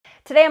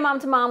Today on Mom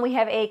to Mom, we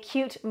have a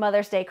cute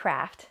Mother's Day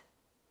craft.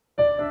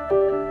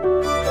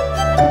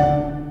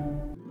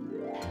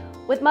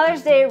 With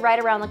Mother's Day right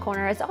around the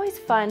corner, it's always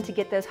fun to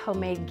get those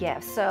homemade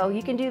gifts. So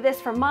you can do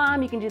this for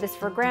mom, you can do this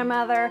for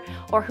grandmother,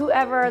 or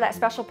whoever, that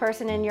special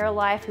person in your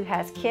life who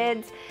has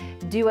kids.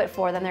 Do it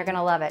for them, they're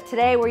gonna love it.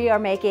 Today we are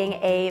making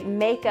a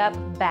makeup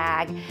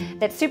bag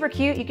that's super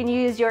cute. You can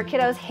use your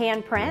kiddo's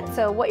handprint.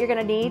 So what you're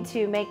gonna need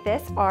to make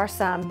this are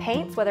some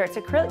paints, whether it's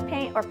acrylic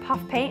paint or puff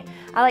paint.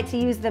 I like to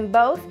use them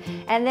both.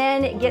 And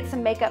then get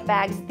some makeup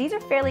bags. These are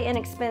fairly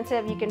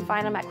inexpensive. You can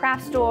find them at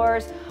craft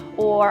stores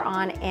or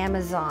on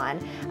Amazon.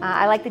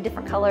 I like the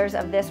different colors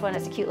of this one.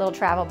 It's a cute little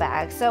travel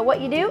bag. So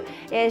what you do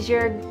is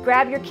you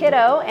grab your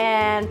kiddo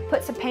and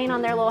put some paint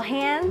on their little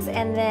hands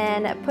and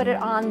then put it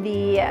on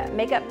the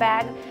makeup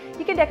bag.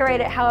 You can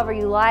decorate it however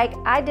you like.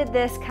 I did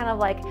this kind of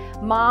like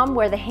mom,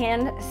 where the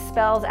hand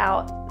spells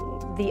out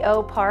the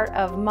O part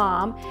of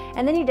mom,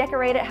 and then you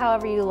decorate it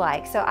however you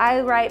like. So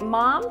I write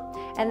mom,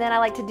 and then I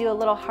like to do a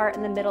little heart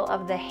in the middle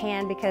of the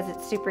hand because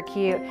it's super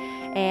cute,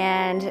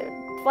 and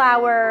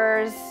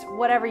flowers,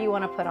 whatever you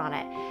want to put on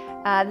it.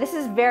 This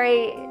is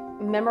very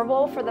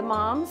memorable for the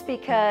moms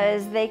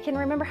because they can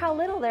remember how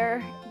little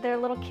their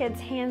little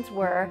kids' hands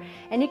were,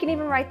 and you can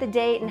even write the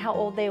date and how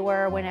old they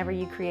were whenever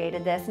you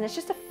created this, and it's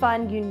just a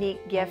fun,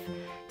 unique gift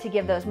to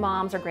give those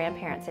moms or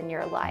grandparents in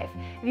your life.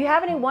 If you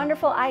have any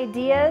wonderful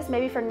ideas,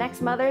 maybe for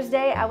next Mother's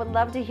Day, I would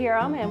love to hear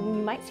them, and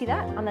you might see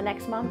that on the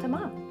next Mom to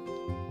Mom.